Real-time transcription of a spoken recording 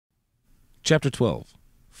Chapter 12.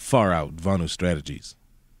 Far Out Vonu Strategies.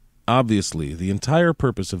 Obviously, the entire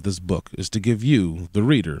purpose of this book is to give you, the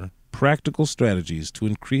reader, practical strategies to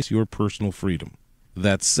increase your personal freedom.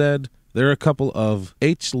 That said, there are a couple of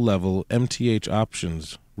H-level MTH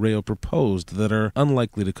options Rayo proposed that are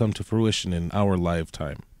unlikely to come to fruition in our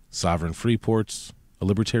lifetime. Sovereign free ports, a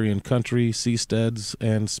libertarian country, seasteads,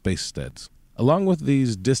 and spacesteads. Along with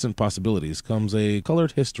these distant possibilities comes a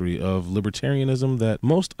colored history of libertarianism that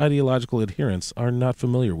most ideological adherents are not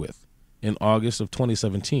familiar with. In August of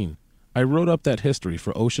 2017, I wrote up that history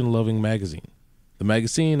for Ocean Loving magazine, the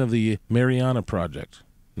magazine of the Mariana Project,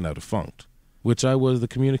 now defunct, which I was the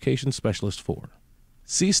communications specialist for.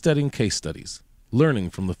 Seasteading case studies,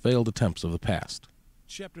 learning from the failed attempts of the past.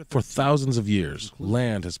 For thousands of years,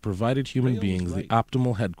 land has provided human beings the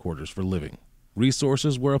optimal headquarters for living.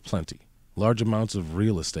 Resources were aplenty. Large amounts of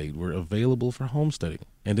real estate were available for homesteading,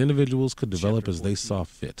 and individuals could develop as they saw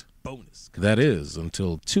fit. That is,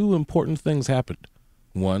 until two important things happened.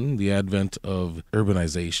 One, the advent of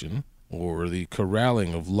urbanization, or the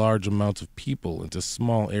corralling of large amounts of people into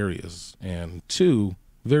small areas, and two,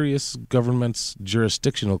 various governments'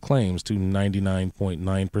 jurisdictional claims to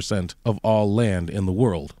 99.9% of all land in the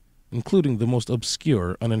world, including the most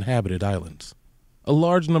obscure uninhabited islands. A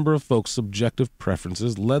large number of folks' subjective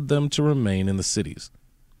preferences led them to remain in the cities,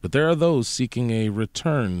 but there are those seeking a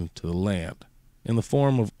return to the land, in the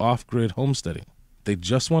form of off-grid homesteading. They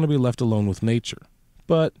just want to be left alone with nature.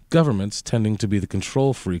 But governments, tending to be the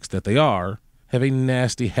control freaks that they are, have a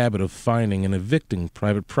nasty habit of fining and evicting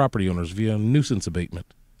private property owners via nuisance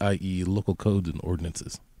abatement, i.e. local codes and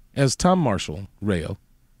ordinances. As Tom Marshall, Rayo,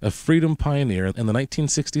 a freedom pioneer in the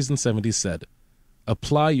 1960s and 70s said,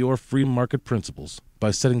 "Apply your free market principles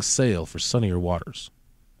by setting sail for sunnier waters."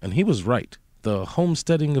 And he was right. The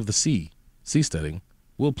homesteading of the sea, seasteading,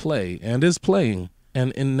 will play, and is playing,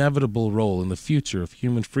 an inevitable role in the future of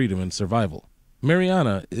human freedom and survival.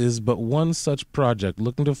 Mariana is but one such project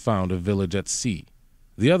looking to found a village at sea.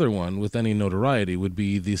 The other one, with any notoriety, would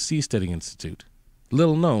be the Seasteading Institute.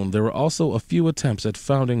 Little known, there were also a few attempts at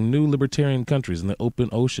founding new libertarian countries in the open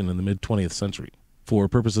ocean in the mid-20th century. For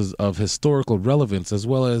purposes of historical relevance as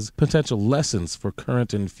well as potential lessons for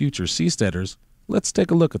current and future seasteaders, let's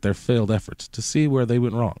take a look at their failed efforts to see where they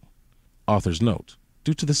went wrong. Author's note: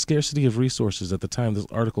 due to the scarcity of resources at the time this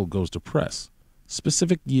article goes to press,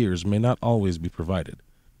 specific years may not always be provided.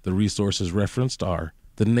 The resources referenced are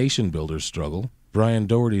The Nation Builders Struggle, Brian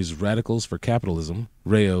Doherty's Radicals for Capitalism,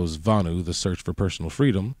 Rayo's Vonu, The Search for Personal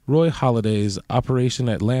Freedom, Roy Holiday's Operation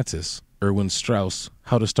Atlantis, Erwin Strauss'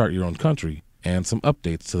 How to Start Your Own Country, and some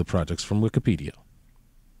updates to the projects from Wikipedia.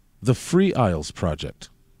 The Free Isles Project.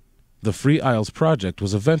 The Free Isles Project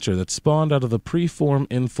was a venture that spawned out of the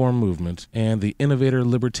pre-form-inform movement and the innovator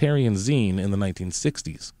libertarian zine in the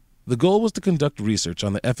 1960s. The goal was to conduct research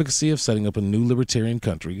on the efficacy of setting up a new libertarian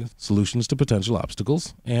country, solutions to potential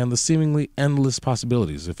obstacles, and the seemingly endless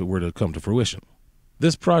possibilities if it were to come to fruition.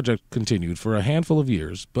 This project continued for a handful of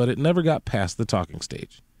years, but it never got past the talking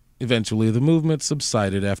stage. Eventually, the movement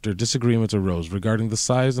subsided after disagreements arose regarding the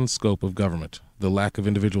size and scope of government, the lack of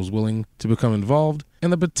individuals willing to become involved,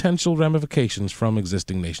 and the potential ramifications from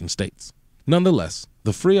existing nation-states. Nonetheless,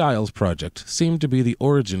 the Free Isles Project seemed to be the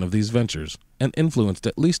origin of these ventures and influenced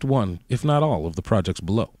at least one, if not all, of the projects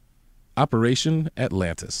below. Operation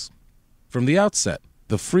Atlantis. From the outset,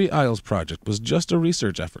 the Free Isles Project was just a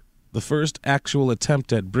research effort. The first actual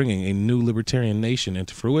attempt at bringing a new libertarian nation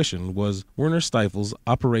into fruition was Werner Steifel's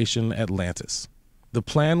Operation Atlantis. The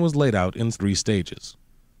plan was laid out in 3 stages.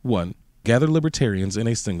 1. Gather libertarians in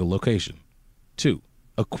a single location. 2.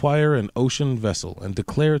 Acquire an ocean vessel and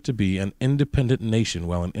declare it to be an independent nation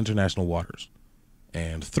while in international waters.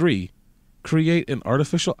 And 3. Create an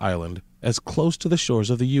artificial island as close to the shores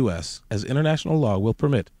of the U.S. as international law will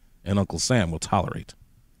permit and Uncle Sam will tolerate.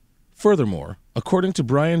 Furthermore, according to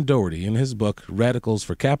Brian Doherty in his book Radicals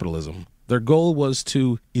for Capitalism, their goal was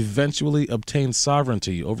to eventually obtain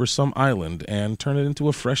sovereignty over some island and turn it into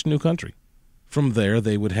a fresh new country. From there,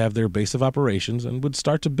 they would have their base of operations and would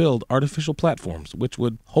start to build artificial platforms which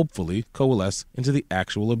would hopefully coalesce into the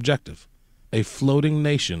actual objective, a floating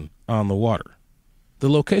nation on the water. The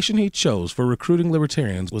location he chose for recruiting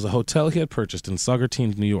libertarians was a hotel he had purchased in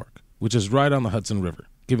Saugatuck, New York, which is right on the Hudson River,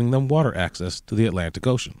 giving them water access to the Atlantic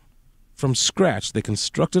Ocean. From scratch, they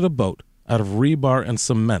constructed a boat out of rebar and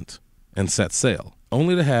cement and set sail,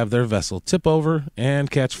 only to have their vessel tip over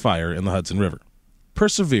and catch fire in the Hudson River.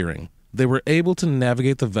 Persevering, they were able to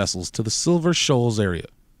navigate the vessels to the Silver Shoals area,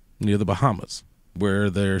 near the Bahamas,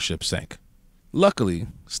 where their ship sank. Luckily,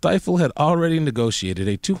 Steifel had already negotiated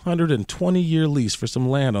a 220-year lease for some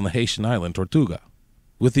land on the Haitian island Tortuga.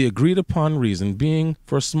 with the agreed-upon reason being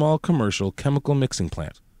for a small commercial chemical mixing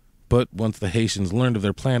plant. But once the Haitians learned of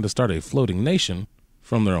their plan to start a floating nation,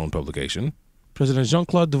 from their own publication, President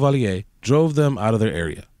Jean-Claude Duvalier drove them out of their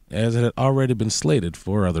area, as it had already been slated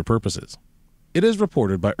for other purposes. It is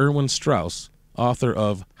reported by Erwin Strauss, author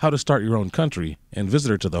of How to Start Your Own Country and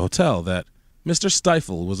visitor to the hotel, that Mr.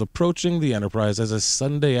 Stifel was approaching the enterprise as a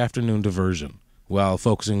Sunday afternoon diversion, while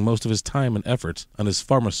focusing most of his time and efforts on his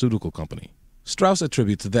pharmaceutical company. Strauss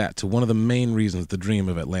attributes that to one of the main reasons the dream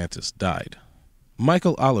of Atlantis died.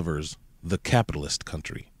 Michael Oliver's The Capitalist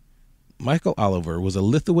Country. Michael Oliver was a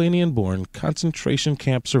Lithuanian-born concentration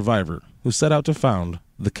camp survivor who set out to found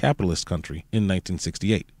the capitalist country in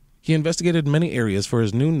 1968. He investigated many areas for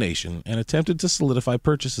his new nation and attempted to solidify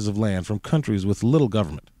purchases of land from countries with little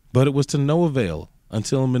government, but it was to no avail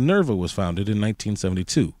until Minerva was founded in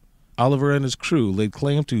 1972. Oliver and his crew laid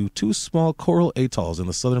claim to two small coral atolls in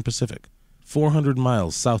the southern Pacific, 400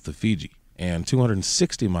 miles south of Fiji and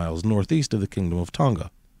 260 miles northeast of the Kingdom of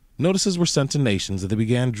Tonga. Notices were sent to nations that they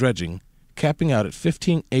began dredging, capping out at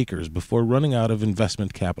 15 acres before running out of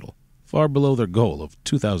investment capital, far below their goal of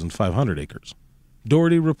 2,500 acres.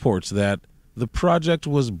 Doherty reports that the project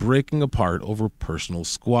was breaking apart over personal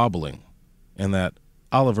squabbling, and that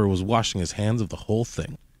Oliver was washing his hands of the whole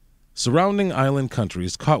thing. Surrounding island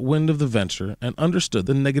countries caught wind of the venture and understood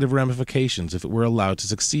the negative ramifications if it were allowed to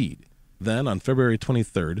succeed. Then, on February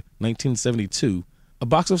 23, 1972, a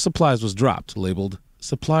box of supplies was dropped, labeled,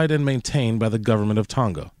 "Supplied and maintained by the government of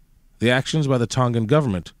Tonga." The actions by the Tongan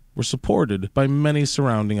government were supported by many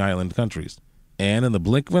surrounding island countries, and in the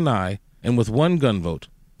blink of an eye, and with one gunvote,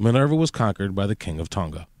 Minerva was conquered by the King of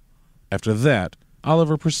Tonga. After that,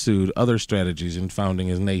 Oliver pursued other strategies in founding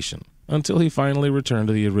his nation, until he finally returned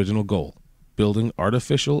to the original goal, building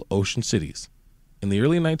artificial ocean cities. In the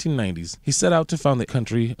early 1990s, he set out to found the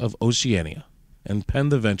country of Oceania, and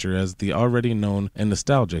penned the venture as the already known and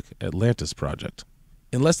nostalgic Atlantis Project.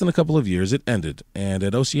 In less than a couple of years, it ended, and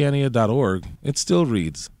at oceania.org, it still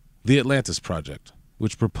reads, "The Atlantis Project,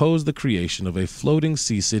 which proposed the creation of a floating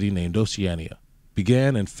sea city named Oceania,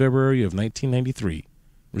 began in February of 1993,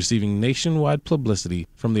 receiving nationwide publicity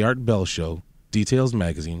from the Art Bell Show, Details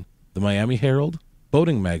Magazine, the Miami Herald,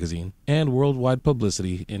 Boating Magazine, and worldwide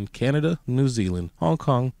publicity in Canada, New Zealand, Hong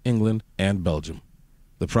Kong, England, and Belgium.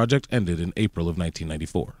 The project ended in April of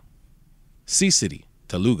 1994. Sea City,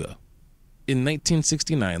 Taluga. In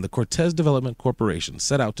 1969, the Cortez Development Corporation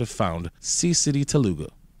set out to found Sea City, Taluga,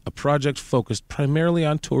 a project focused primarily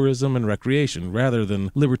on tourism and recreation rather than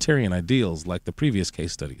libertarian ideals like the previous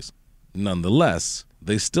case studies. Nonetheless,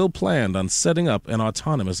 they still planned on setting up an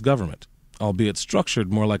autonomous government, albeit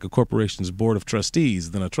structured more like a corporation's board of trustees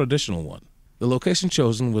than a traditional one. The location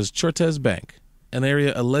chosen was Cortez Bank, an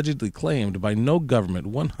area allegedly claimed by no government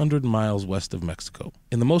 100 miles west of Mexico.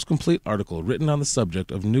 In the most complete article written on the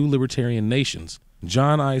subject of new libertarian nations,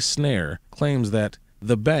 John I. Snare claims that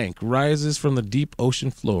the bank rises from the deep ocean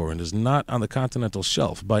floor and is not on the continental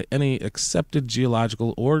shelf by any accepted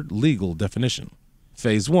geological or legal definition.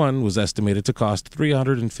 Phase 1 was estimated to cost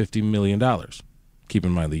 $350 million. Keep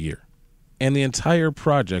in mind the year. And the entire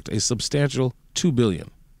project a substantial $2 billion.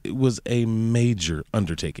 It was a major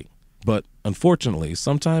undertaking. But unfortunately,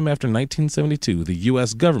 sometime after 1972, the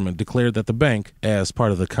U.S. government declared that the bank, as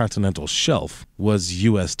part of the continental shelf, was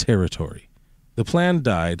U.S. territory. The plan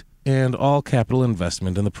died, and all capital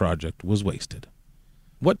investment in the project was wasted.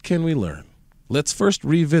 What can we learn? Let's first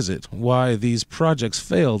revisit why these projects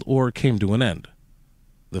failed or came to an end.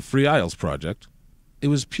 The Free Isles Project. It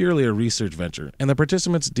was purely a research venture, and the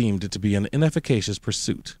participants deemed it to be an inefficacious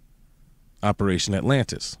pursuit. Operation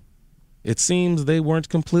Atlantis. It seems they weren't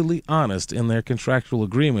completely honest in their contractual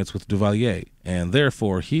agreements with Duvalier, and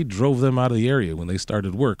therefore he drove them out of the area when they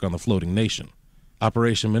started work on the floating nation.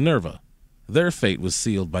 Operation Minerva. Their fate was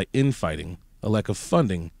sealed by infighting, a lack of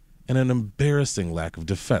funding, and an embarrassing lack of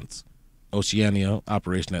defense. Oceania,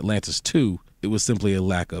 Operation Atlantis II, it was simply a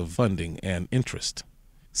lack of funding and interest.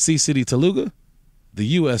 Sea City, Taluga. The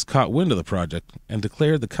U.S. caught wind of the project and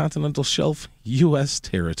declared the continental shelf U.S.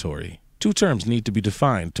 territory. Two terms need to be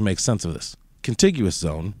defined to make sense of this. Contiguous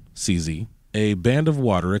zone, CZ, a band of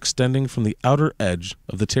water extending from the outer edge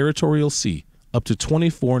of the territorial sea up to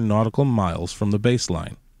 24 nautical miles from the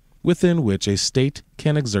baseline, within which a state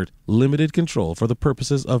can exert limited control for the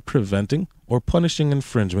purposes of preventing or punishing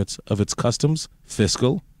infringements of its customs,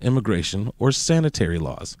 fiscal, immigration, or sanitary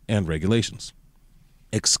laws and regulations.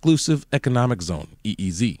 Exclusive Economic Zone,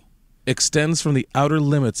 EEZ, extends from the outer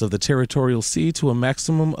limits of the territorial sea to a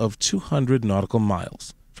maximum of 200 nautical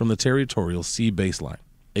miles from the territorial sea baseline.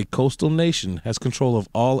 A coastal nation has control of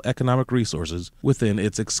all economic resources within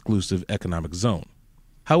its exclusive economic zone.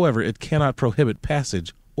 However, it cannot prohibit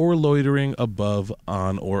passage or loitering above,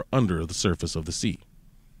 on, or under the surface of the sea.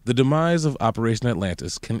 The demise of Operation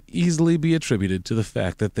Atlantis can easily be attributed to the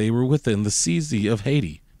fact that they were within the CZ of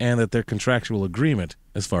Haiti, and that their contractual agreement,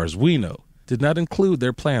 as far as we know, did not include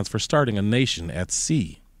their plans for starting a nation at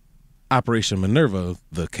sea. Operation Minerva,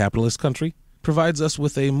 the capitalist country, provides us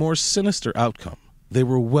with a more sinister outcome. They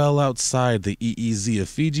were well outside the EEZ of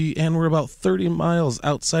Fiji and were about 30 miles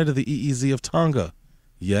outside of the EEZ of Tonga.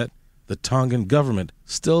 Yet, the Tongan government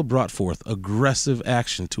still brought forth aggressive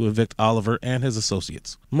action to evict Oliver and his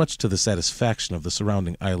associates, much to the satisfaction of the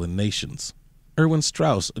surrounding island nations. Erwin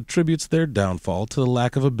Strauss attributes their downfall to the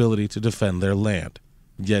lack of ability to defend their land,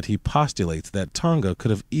 yet he postulates that Tonga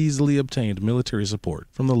could have easily obtained military support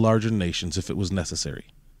from the larger nations if it was necessary.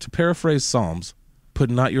 To paraphrase Psalms, "Put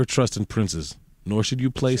not your trust in princes, nor should you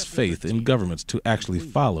place faith in governments to actually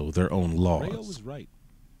follow their own laws."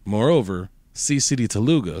 Moreover, Sea City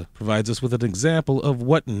Teluga provides us with an example of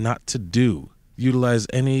what not to do. Utilize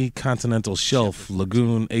any continental shelf,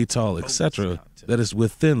 lagoon, atoll, etc. that is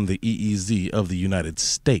within the EEZ of the United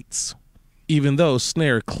States. Even though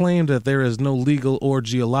Snare claimed that there is no legal or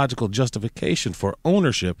geological justification for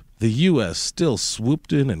ownership, the U.S. still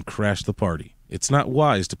swooped in and crashed the party. It's not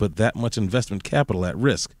wise to put that much investment capital at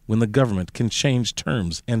risk when the government can change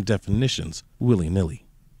terms and definitions willy-nilly.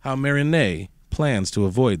 How Marinette plans to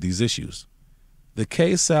avoid these issues. The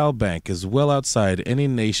K-Sal Bank is well outside any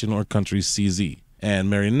nation or country's CZ, and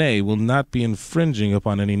Marinette will not be infringing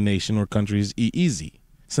upon any nation or country's EEZ,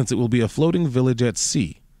 since it will be a floating village at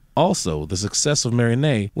sea. Also, the success of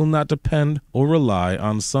Marinette will not depend or rely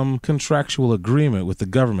on some contractual agreement with the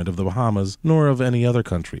government of the Bahamas nor of any other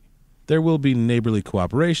country. There will be neighborly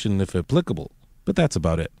cooperation if applicable, but that's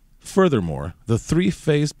about it. Furthermore, the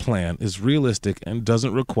three-phase plan is realistic and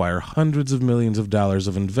doesn't require hundreds of millions of dollars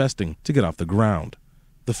of investing to get off the ground.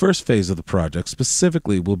 The first phase of the project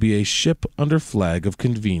specifically will be a ship under flag of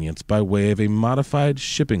convenience by way of a modified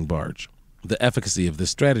shipping barge. The efficacy of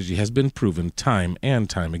this strategy has been proven time and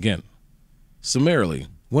time again. Summarily,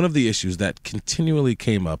 one of the issues that continually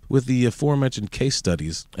came up with the aforementioned case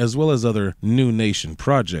studies, as well as other new nation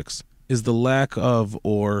projects, is the lack of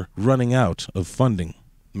or running out of funding.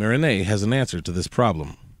 Marinette has an answer to this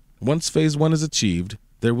problem. Once Phase 1 is achieved,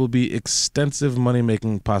 there will be extensive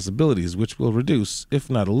money-making possibilities which will reduce, if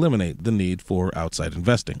not eliminate, the need for outside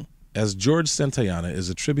investing. As George Santayana is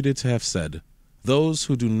attributed to have said, "Those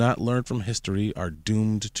who do not learn from history are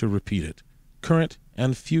doomed to repeat it. Current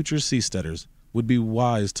and future seasteaders would be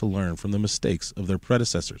wise to learn from the mistakes of their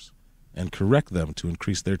predecessors and correct them to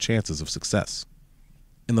increase their chances of success."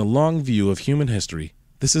 In the long view of human history,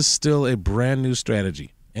 this is still a brand new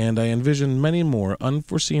strategy, and I envision many more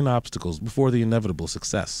unforeseen obstacles before the inevitable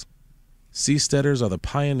success. Seasteaders are the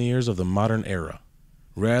pioneers of the modern era.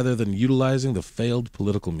 Rather than utilizing the failed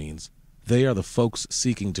political means, they are the folks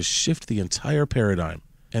seeking to shift the entire paradigm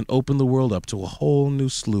and open the world up to a whole new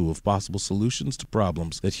slew of possible solutions to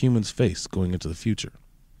problems that humans face going into the future.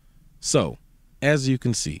 So, as you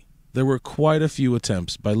can see, there were quite a few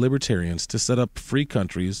attempts by libertarians to set up free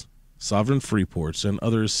countries, sovereign free ports, and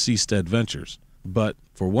other seastead ventures, but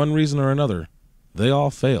for one reason or another, they all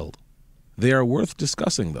failed. They are worth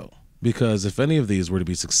discussing, though, because if any of these were to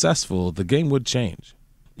be successful, the game would change.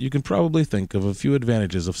 You can probably think of a few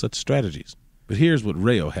advantages of such strategies, but here's what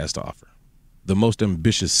Rayo has to offer. The most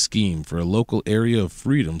ambitious scheme for a local area of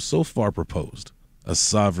freedom so far proposed, a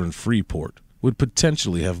sovereign free port, would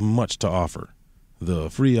potentially have much to offer.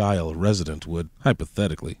 The Free Isle resident would,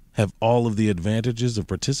 hypothetically, have all of the advantages of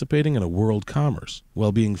participating in a world commerce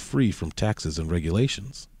while being free from taxes and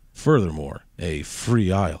regulations. Furthermore, a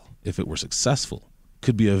Free Isle, if it were successful,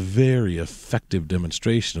 could be a very effective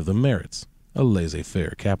demonstration of the merits of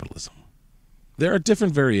laissez-faire capitalism. There are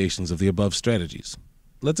different variations of the above strategies.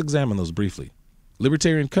 Let's examine those briefly.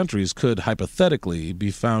 Libertarian countries could hypothetically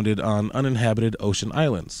be founded on uninhabited ocean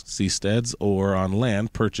islands, seasteads, or on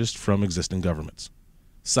land purchased from existing governments.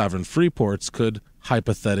 Sovereign free ports could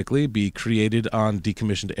hypothetically be created on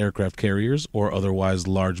decommissioned aircraft carriers or otherwise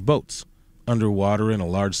large boats, underwater in a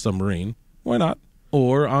large submarine, why not,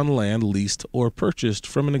 or on land leased or purchased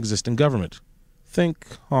from an existing government. Think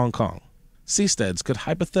Hong Kong. Seasteads could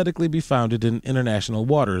hypothetically be founded in international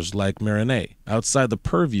waters like Marinette, outside the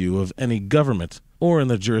purview of any government, or in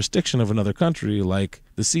the jurisdiction of another country like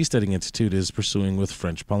the Seasteading Institute is pursuing with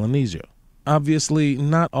French Polynesia. Obviously,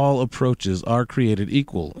 not all approaches are created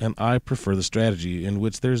equal, and I prefer the strategy in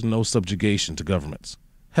which there's no subjugation to governments.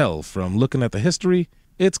 Hell, from looking at the history,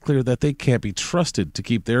 it's clear that they can't be trusted to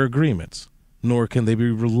keep their agreements, nor can they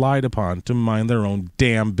be relied upon to mind their own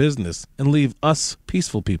damn business and leave us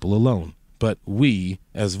peaceful people alone. but we,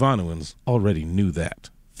 as Vonuans, already knew that.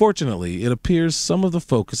 Fortunately, it appears some of the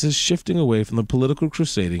focus is shifting away from the political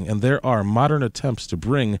crusading, and there are modern attempts to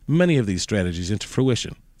bring many of these strategies into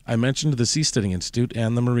fruition. I mentioned the Seasteading Institute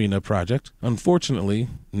and the Marina Project, unfortunately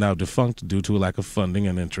now defunct due to a lack of funding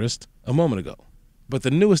and interest, a moment ago. But the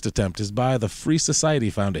newest attempt is by the Free Society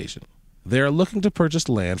Foundation. They are looking to purchase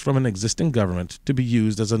land from an existing government to be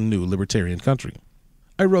used as a new libertarian country.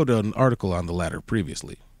 I wrote an article on the latter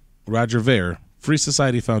previously. Roger Ver, Free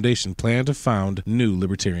Society Foundation plan to found new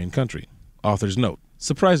libertarian country. Author's note.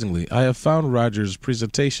 Surprisingly, I have found Roger's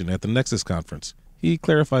presentation at the Nexus conference. He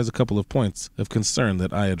clarifies a couple of points of concern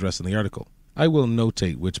that I address in the article. I will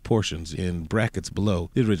notate which portions in brackets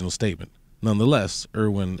below the original statement. Nonetheless,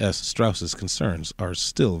 Erwin S. Strauss's concerns are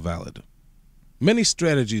still valid. Many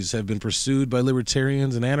strategies have been pursued by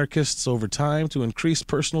libertarians and anarchists over time to increase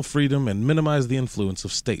personal freedom and minimize the influence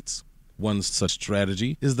of states. One such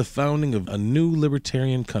strategy is the founding of a new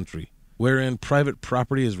libertarian country, wherein private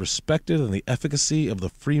property is respected and the efficacy of the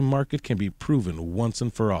free market can be proven once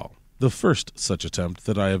and for all. The first such attempt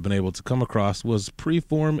that I have been able to come across was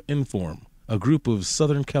Preform Inform, a group of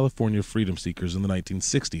Southern California freedom seekers in the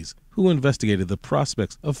 1960s who investigated the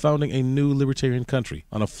prospects of founding a new libertarian country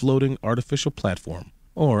on a floating artificial platform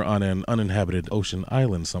or on an uninhabited ocean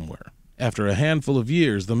island somewhere. After a handful of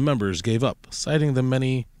years, the members gave up, citing the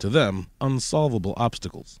many, to them, unsolvable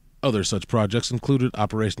obstacles. Other such projects included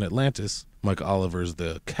Operation Atlantis, Mike Oliver's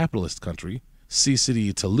The Capitalist Country, Sea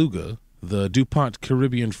City Taluga, the DuPont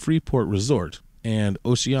Caribbean Freeport Resort, and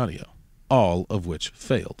Oceania, all of which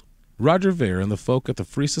failed. Roger Ver and the folk at the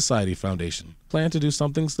Free Society Foundation plan to do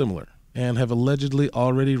something similar and have allegedly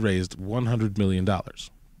already raised $100 million.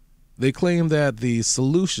 They claim that the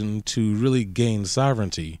solution to really gain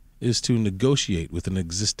sovereignty is to negotiate with an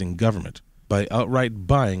existing government by outright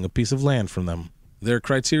buying a piece of land from them. Their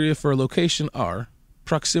criteria for a location are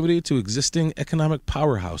proximity to existing economic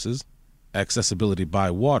powerhouses, accessibility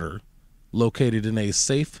by water, located in a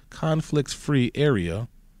safe, conflict-free area,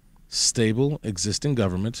 stable existing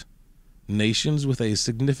government, nations with a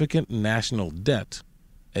significant national debt,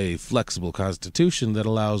 a flexible constitution that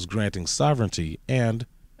allows granting sovereignty, and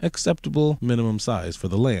acceptable minimum size for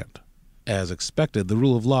the land. As expected, the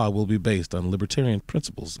rule of law will be based on libertarian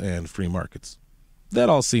principles and free markets. That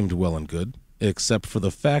all seemed well and good, except for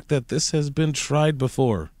the fact that this has been tried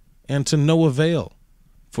before, and to no avail.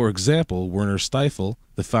 For example, Werner Stiefel,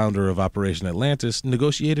 the founder of Operation Atlantis,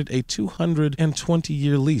 negotiated a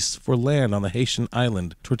 220-year lease for land on the Haitian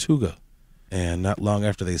island Tortuga. And not long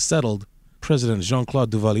after they settled, President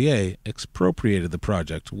Jean-Claude Duvalier expropriated the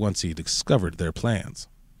project once he discovered their plans.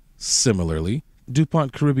 Similarly,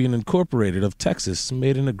 DuPont Caribbean Incorporated of Texas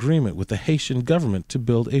made an agreement with the Haitian government to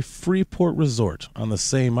build a Freeport resort on the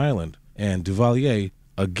same island, and Duvalier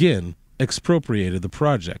again expropriated the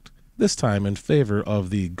project, this time in favor of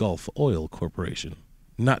the Gulf Oil Corporation.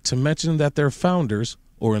 Not to mention that their founders,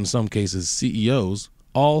 or in some cases CEOs,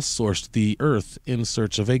 all sourced the earth in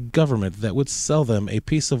search of a government that would sell them a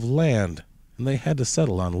piece of land, and they had to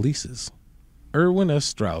settle on leases. Erwin S.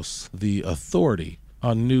 Strauss, the authority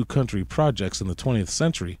on new country projects in the 20th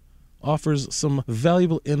century, offers some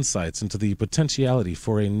valuable insights into the potentiality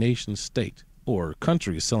for a nation-state, or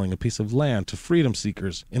country selling a piece of land to freedom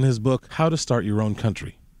seekers in his book How to Start Your Own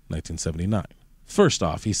Country, 1979. First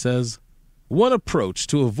off, he says, one approach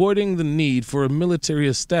to avoiding the need for a military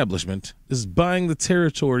establishment is buying the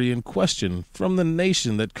territory in question from the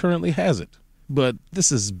nation that currently has it. But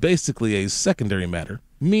this is basically a secondary matter,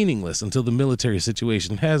 meaningless until the military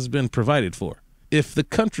situation has been provided for. If the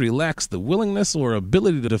country lacks the willingness or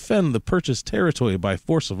ability to defend the purchased territory by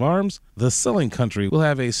force of arms, the selling country will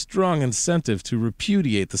have a strong incentive to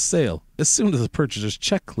repudiate the sale as soon as the purchaser's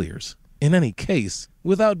check clears. In any case,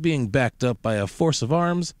 without being backed up by a force of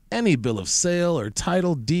arms, any bill of sale or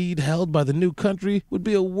title deed held by the new country would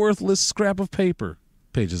be a worthless scrap of paper.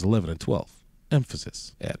 Pages 11 and 12.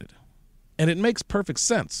 Emphasis added. And it makes perfect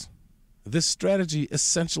sense. This strategy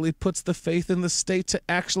essentially puts the faith in the state to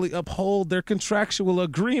actually uphold their contractual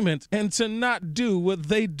agreement and to not do what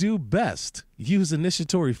they do best, use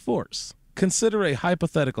initiatory force. Consider a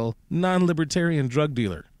hypothetical, non-libertarian drug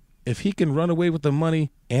dealer. If he can run away with the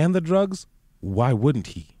money and the drugs, why wouldn't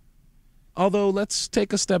he? Although, let's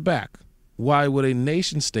take a step back. Why would a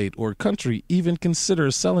nation-state or country even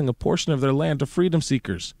consider selling a portion of their land to freedom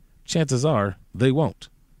seekers? Chances are they won't.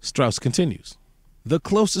 Strauss continues. The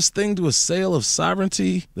closest thing to a sale of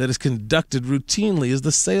sovereignty that is conducted routinely is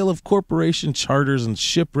the sale of corporation charters and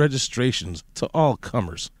ship registrations to all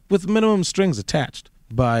comers, with minimum strings attached.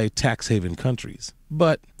 by tax haven countries.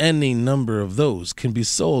 But any number of those can be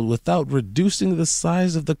sold without reducing the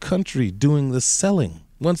size of the country doing the selling.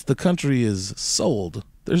 Once the country is sold,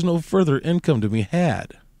 there's no further income to be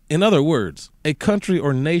had. In other words, a country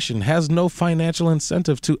or nation has no financial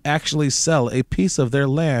incentive to actually sell a piece of their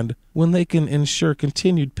land when they can ensure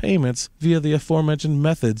continued payments via the aforementioned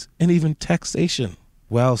methods and even taxation,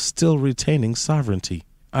 while still retaining sovereignty.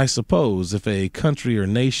 I suppose if a country or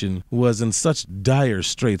nation was in such dire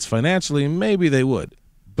straits financially, maybe they would.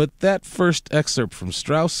 But that first excerpt from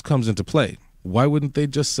Strauss comes into play. Why wouldn't they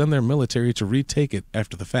just send their military to retake it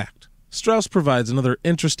after the fact? Strauss provides another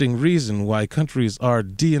interesting reason why countries are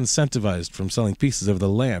de-incentivized from selling pieces of the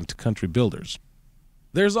land to country builders.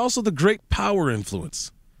 There's also the great power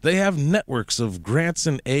influence. They have networks of grants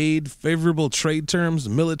and aid, favorable trade terms,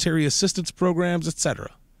 military assistance programs,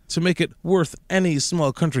 etc., to make it worth any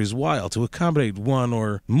small country's while to accommodate one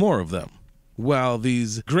or more of them, while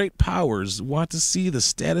these great powers want to see the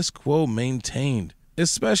status quo maintained.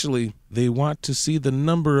 Especially, they want to see the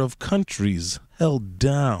number of countries held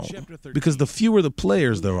down, because the fewer the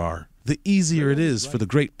players there are, the easier it is for the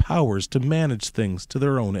great powers to manage things to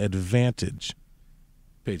their own advantage.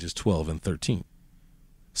 Pages 12 and 13.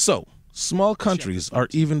 So, small countries are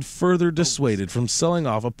even further dissuaded from selling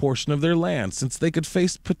off a portion of their land, since they could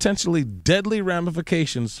face potentially deadly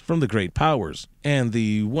ramifications from the great powers. And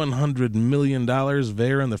the $100 million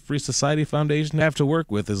Vere and the Free Society Foundation have to work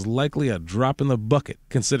with is likely a drop in the bucket,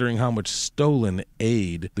 considering how much stolen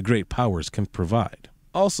aid the great powers can provide.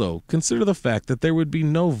 Also, consider the fact that there would be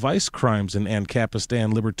no vice crimes in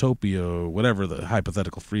Ancapistan, Libertopia, or whatever the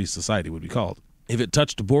hypothetical Free Society would be called. If it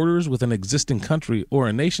touched borders with an existing country or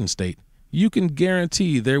a nation-state, you can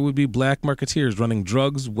guarantee there would be black marketeers running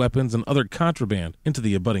drugs, weapons, and other contraband into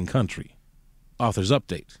the abutting country. Author's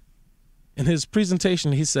update. In his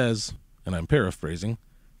presentation, he says, and I'm paraphrasing,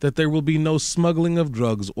 that there will be no smuggling of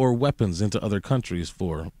drugs or weapons into other countries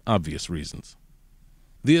for obvious reasons.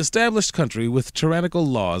 The established country with tyrannical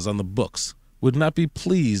laws on the books would not be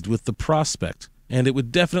pleased with the prospect, and it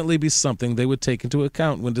would definitely be something they would take into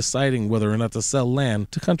account when deciding whether or not to sell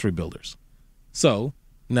land to country builders. So,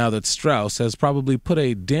 now that Strauss has probably put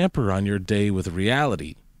a damper on your day with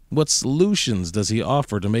reality, what solutions does he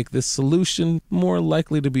offer to make this solution more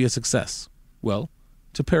likely to be a success? Well,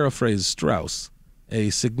 to paraphrase Strauss, a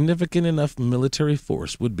significant enough military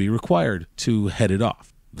force would be required to head it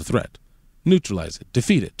off, the threat, neutralize it,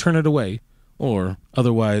 defeat it, turn it away, or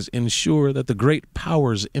otherwise ensure that the great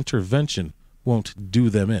powers' intervention won't do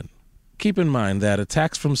them in. Keep in mind that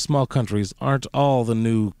attacks from small countries aren't all the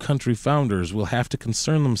new country founders will have to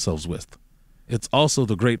concern themselves with. It's also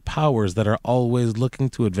the great powers that are always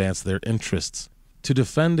looking to advance their interests. To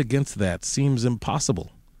defend against that seems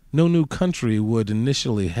impossible. No new country would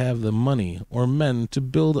initially have the money or men to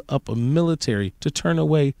build up a military to turn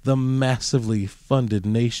away the massively funded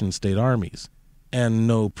nation-state armies. And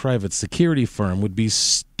no private security firm would be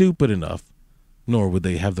stupid enough, nor would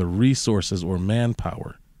they have the resources or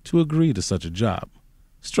manpower to agree to such a job.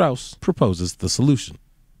 Strauss proposes the solution.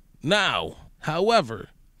 Now, however,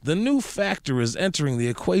 the new factor is entering the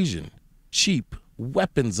equation: cheap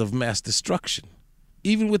weapons of mass destruction.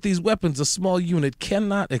 Even with these weapons, a small unit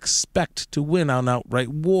cannot expect to win an outright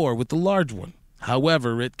war with the large one.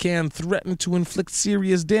 However, it can threaten to inflict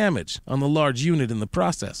serious damage on the large unit in the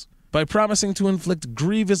process. By promising to inflict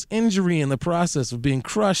grievous injury in the process of being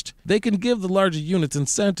crushed, they can give the larger units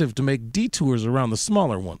incentive to make detours around the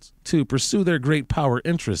smaller ones, to pursue their great power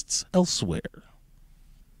interests elsewhere.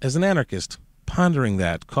 As an anarchist, pondering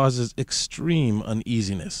that causes extreme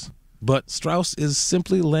uneasiness. But Strauss is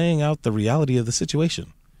simply laying out the reality of the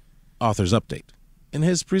situation. Author's update. In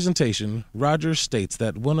his presentation, Rogers states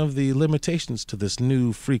that one of the limitations to this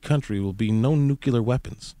new free country will be no nuclear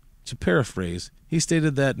weapons. To paraphrase, he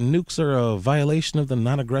stated that nukes are a violation of the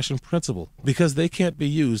non-aggression principle because they can't be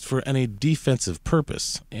used for any defensive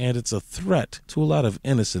purpose, and it's a threat to a lot of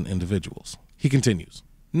innocent individuals. He continues.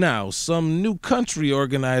 Now, some new country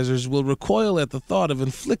organizers will recoil at the thought of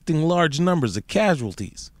inflicting large numbers of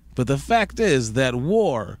casualties. But the fact is that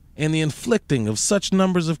war and the inflicting of such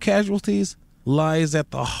numbers of casualties lies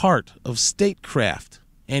at the heart of statecraft,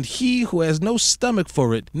 and he who has no stomach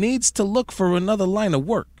for it needs to look for another line of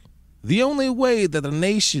work. The only way that a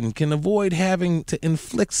nation can avoid having to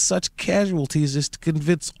inflict such casualties is to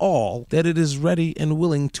convince all that it is ready and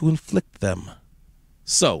willing to inflict them.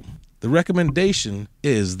 So, the recommendation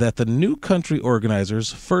is that the new country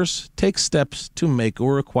organizers first take steps to make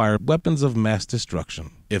or acquire weapons of mass destruction.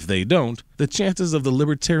 If they don't, the chances of the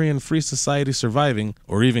libertarian free society surviving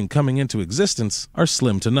or even coming into existence are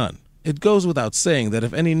slim to none. It goes without saying that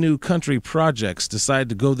if any new country projects decide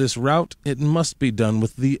to go this route, it must be done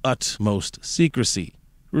with the utmost secrecy.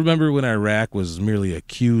 Remember when Iraq was merely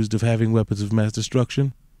accused of having weapons of mass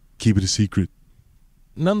destruction? Keep it a secret.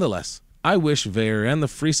 Nonetheless, I wish VAER and the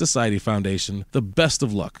Free Society Foundation the best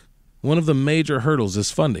of luck. One of the major hurdles is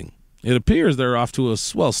funding. It appears they're off to a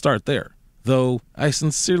swell start there, though I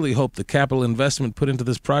sincerely hope the capital investment put into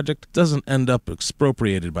this project doesn't end up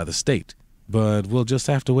expropriated by the state. But we'll just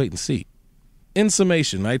have to wait and see. In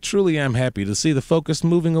summation, I truly am happy to see the focus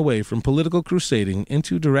moving away from political crusading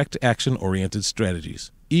into direct action-oriented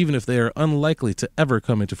strategies, even if they are unlikely to ever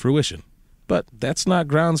come into fruition. But that's not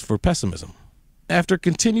grounds for pessimism. After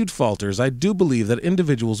continued falters, I do believe that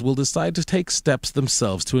individuals will decide to take steps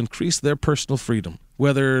themselves to increase their personal freedom,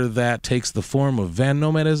 whether that takes the form of van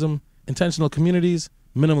nomadism, intentional communities,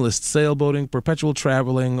 minimalist sailboating, perpetual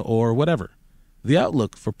traveling, or whatever. The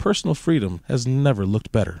outlook for personal freedom has never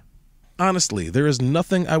looked better. Honestly, there is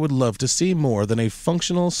nothing I would love to see more than a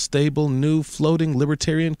functional, stable, new, floating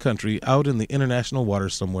libertarian country out in the international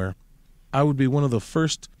waters somewhere. I would be one of the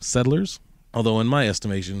first settlers, although in my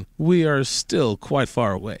estimation, we are still quite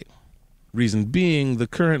far away. Reason being, the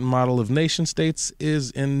current model of nation-states is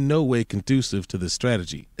in no way conducive to this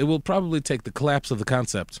strategy. It will probably take the collapse of the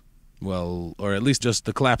concept, well, or at least just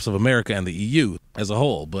the collapse of America and the EU as a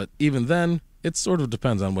whole, but even then, it sort of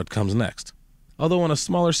depends on what comes next. Although on a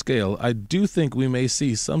smaller scale, I do think we may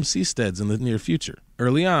see some seasteads in the near future.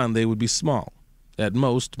 Early on, they would be small. At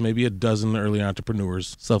most, maybe a dozen early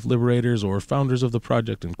entrepreneurs, self-liberators, or founders of the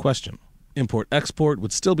project in question. Import-export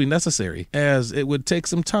would still be necessary, as it would take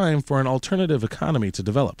some time for an alternative economy to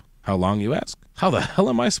develop. How long, you ask? How the hell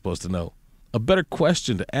am I supposed to know? A better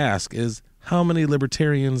question to ask is, how many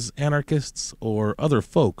libertarians, anarchists, or other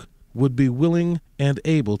folk would be willing and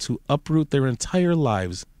able to uproot their entire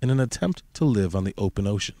lives in an attempt to live on the open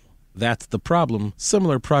ocean? That's the problem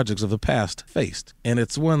similar projects of the past faced, and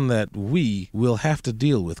it's one that we will have to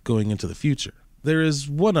deal with going into the future. There is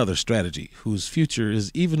one other strategy whose future is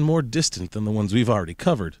even more distant than the ones we've already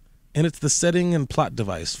covered, and it's the setting and plot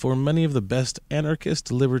device for many of the best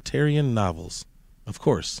anarchist libertarian novels. Of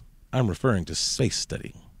course, I'm referring to space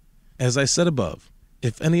studying. As I said above,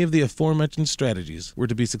 if any of the aforementioned strategies were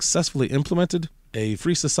to be successfully implemented, a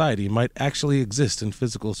free society might actually exist in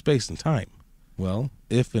physical space and time. Well,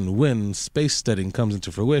 if and when space studying comes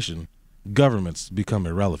into fruition, governments become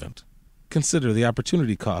irrelevant. Consider the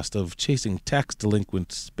opportunity cost of chasing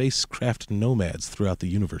tax-delinquent spacecraft nomads throughout the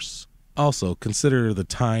universe. Also, consider the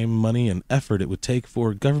time, money, and effort it would take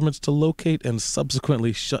for governments to locate and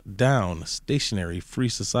subsequently shut down stationary free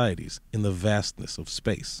societies in the vastness of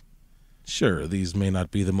space. Sure, these may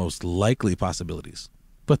not be the most likely possibilities,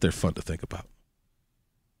 but they're fun to think about.